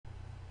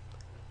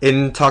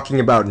In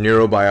talking about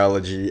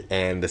neurobiology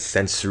and the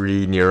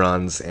sensory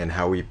neurons and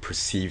how we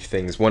perceive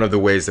things, one of the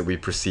ways that we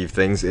perceive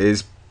things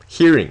is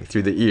hearing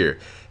through the ear.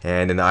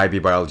 And in the IB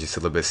biology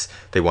syllabus,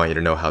 they want you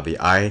to know how the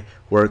eye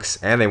works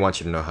and they want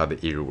you to know how the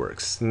ear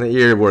works. And the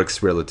ear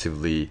works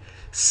relatively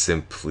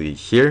simply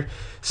here.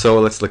 So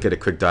let's look at a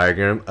quick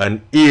diagram.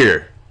 An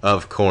ear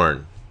of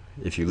corn.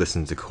 If you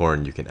listen to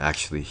corn, you can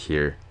actually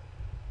hear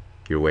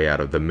your way out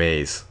of the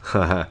maze.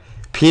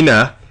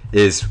 Pinna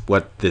is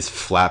what this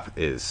flap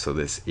is, so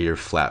this ear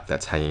flap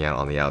that's hanging out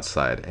on the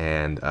outside,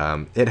 and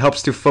it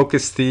helps to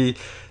focus the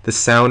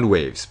sound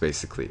waves.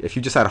 Basically, if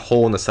you just had a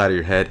hole in the side of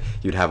your head,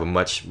 you'd have a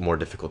much more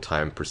difficult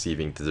time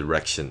perceiving the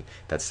direction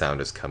that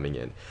sound is coming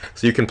in.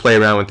 So you can play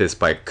around with this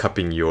by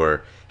cupping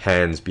your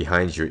hands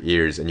behind your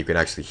ears, and you can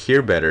actually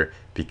hear better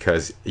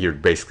because you're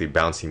basically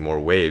bouncing more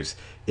waves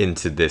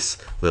into this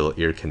little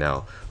ear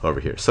canal over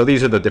here. So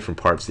these are the different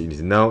parts that you need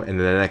to know, and in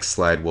the next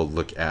slide we'll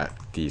look at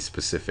the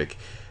specific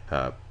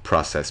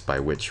process by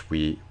which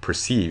we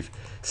perceive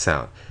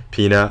sound.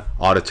 Pinna,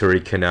 auditory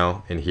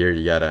canal, and here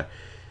you gotta,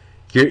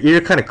 your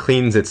ear kind of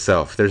cleans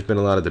itself. There's been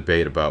a lot of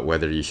debate about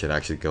whether you should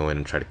actually go in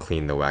and try to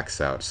clean the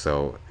wax out.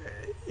 So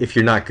if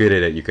you're not good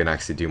at it, you can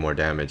actually do more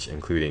damage,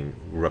 including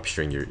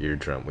rupturing your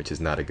eardrum, which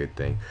is not a good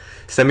thing.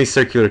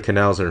 Semicircular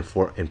canals are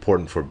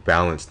important for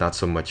balance, not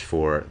so much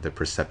for the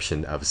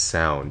perception of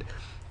sound.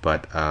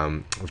 But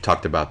we've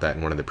talked about that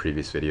in one of the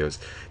previous videos.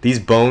 These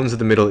bones of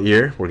the middle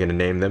ear, we're going to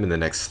name them in the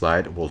next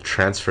slide, will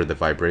transfer the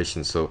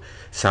vibration. So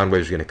sound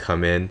waves are going to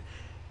come in,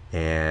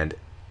 and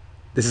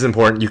this is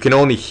important. You can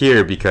only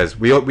hear because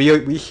we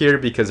hear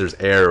because there's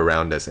air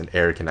around us, and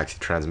air can actually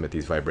transmit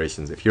these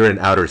vibrations. If you're in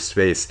outer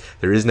space,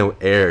 there is no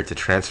air to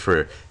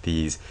transfer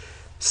these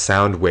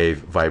sound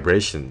wave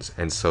vibrations,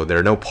 and so there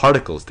are no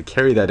particles to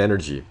carry that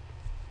energy.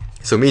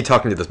 So me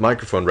talking to this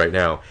microphone right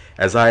now,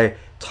 as I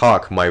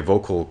talk, my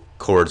vocal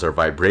cords are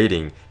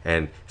vibrating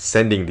and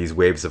sending these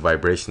waves of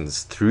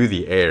vibrations through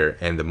the air,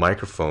 and the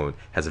microphone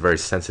has a very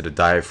sensitive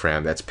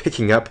diaphragm that's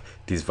picking up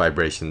these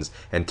vibrations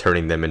and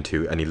turning them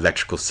into an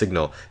electrical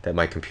signal that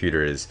my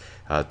computer is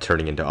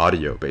turning into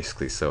audio,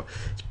 basically. So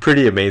it's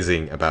pretty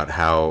amazing about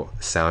how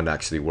sound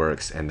actually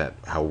works, and that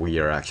how we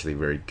are actually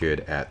very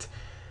good at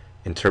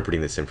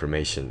interpreting this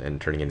information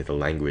and turning it into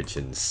language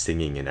and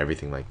singing and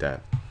everything like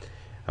that.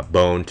 A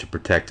bone to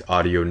protect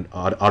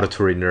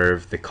auditory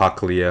nerve, the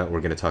cochlea,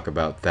 we're going to talk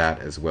about that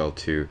as well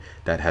too.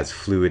 That has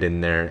fluid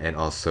in there, and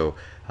also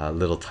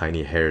little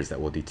tiny hairs that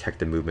will detect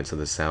the movements of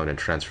the sound and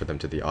transfer them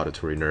to the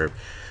auditory nerve.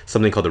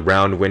 Something called the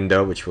round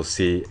window, which we'll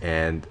see,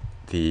 and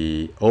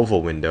the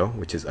oval window,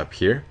 which is up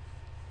here.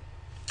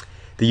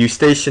 The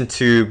eustachian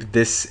tube,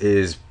 this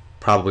is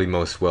probably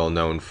most well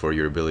known for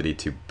your ability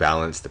to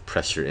balance the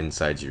pressure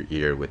inside your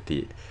ear with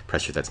the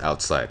pressure that's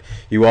outside.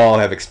 You all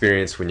have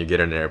experienced when you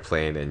get on an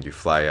airplane and you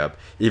fly up,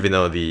 even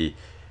though the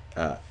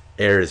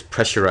air is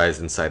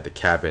pressurized inside the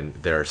cabin,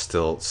 there are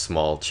still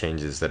small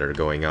changes that are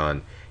going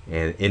on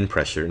and in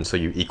pressure, and so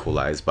you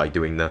equalize by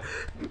doing the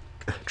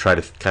try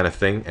to kind of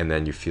thing, and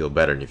then you feel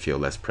better and you feel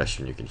less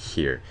pressure and you can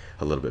hear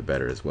a little bit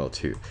better as well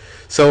too.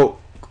 So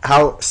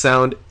how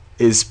sound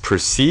is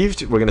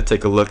perceived, we're going to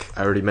take a look.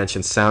 I already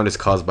mentioned sound is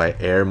caused by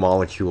air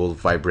molecule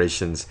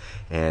vibrations,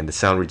 and the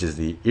sound reaches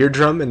the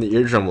eardrum, and the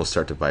eardrum will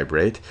start to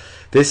vibrate.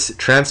 This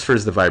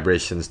transfers the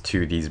vibrations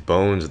to these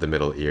bones of the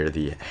middle ear,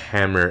 the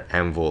hammer,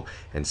 anvil,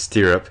 and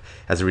stirrup.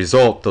 As a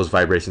result, those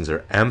vibrations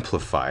are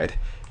amplified,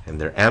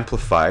 and they're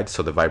amplified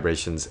so the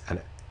vibrations,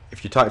 and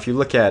if you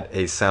look at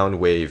a sound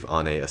wave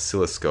on a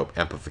oscilloscope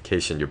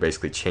amplification, you're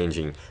basically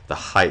changing the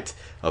height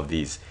of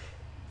these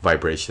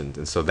vibrations,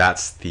 and so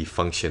that's the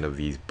function of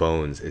these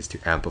bones, is to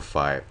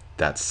amplify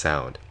that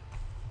sound.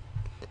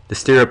 The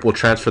stirrup will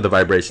transfer the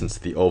vibrations to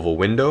the oval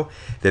window.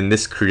 Then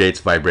this creates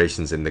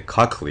vibrations in the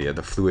cochlea,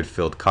 the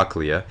fluid-filled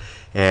cochlea,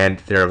 and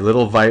there are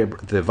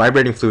the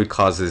vibrating fluid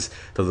causes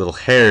the little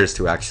hairs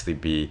to actually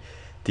be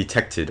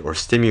detected or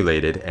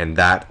stimulated, and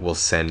that will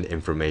send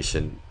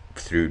information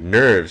through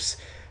nerves,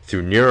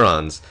 through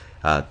neurons,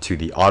 to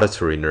the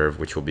auditory nerve,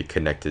 which will be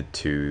connected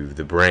to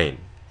the brain,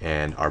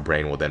 and our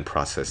brain will then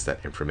process that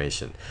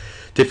information.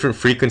 Different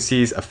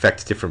frequencies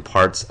affect different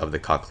parts of the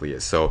cochlea.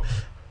 So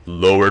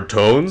lower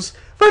tones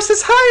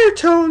versus higher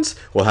tones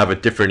will have a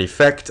different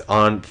effect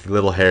on the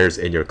little hairs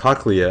in your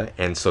cochlea,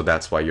 and so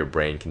that's why your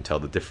brain can tell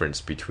the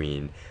difference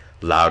between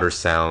louder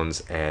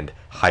sounds and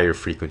higher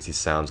frequency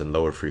sounds and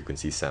lower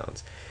frequency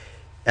sounds.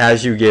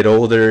 As you get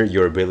older,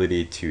 your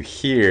ability to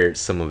hear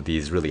some of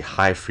these really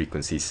high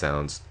frequency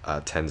sounds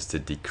tends to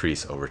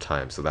decrease over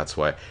time. So that's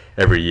why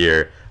every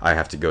year I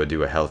have to go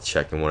do a health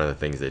check, and one of the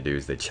things they do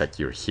is they check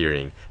your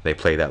hearing. They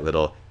play that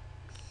little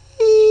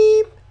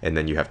beep, and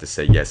then you have to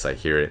say, yes, I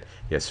hear it,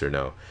 yes or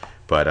no.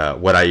 But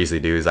what I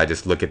usually do is I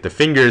just look at the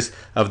fingers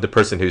of the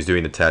person who's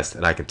doing the test,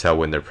 and I can tell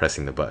when they're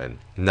pressing the button.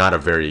 Not a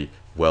very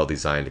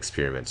well-designed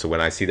experiment. So when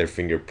I see their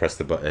finger press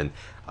the button,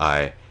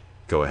 I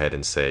go ahead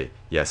and say,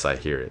 yes, I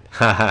hear it.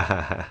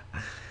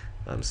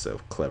 I'm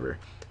so clever.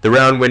 The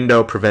round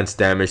window prevents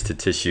damage to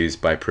tissues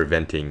by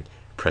preventing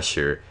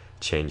pressure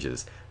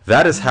changes.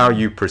 That is how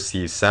you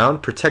perceive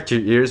sound. Protect your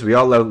ears. We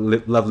all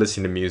love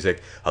listening to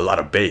music. A lot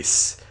of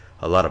bass.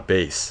 A lot of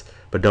bass.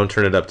 But don't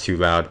turn it up too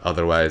loud.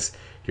 Otherwise,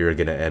 you're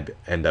going to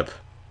end up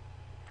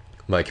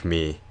like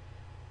me.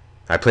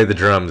 I play the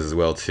drums as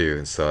well too,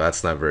 and so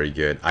that's not very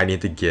good. I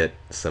need to get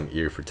some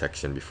ear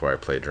protection before I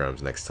play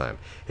drums next time.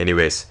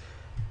 Anyways,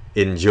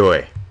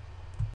 enjoy.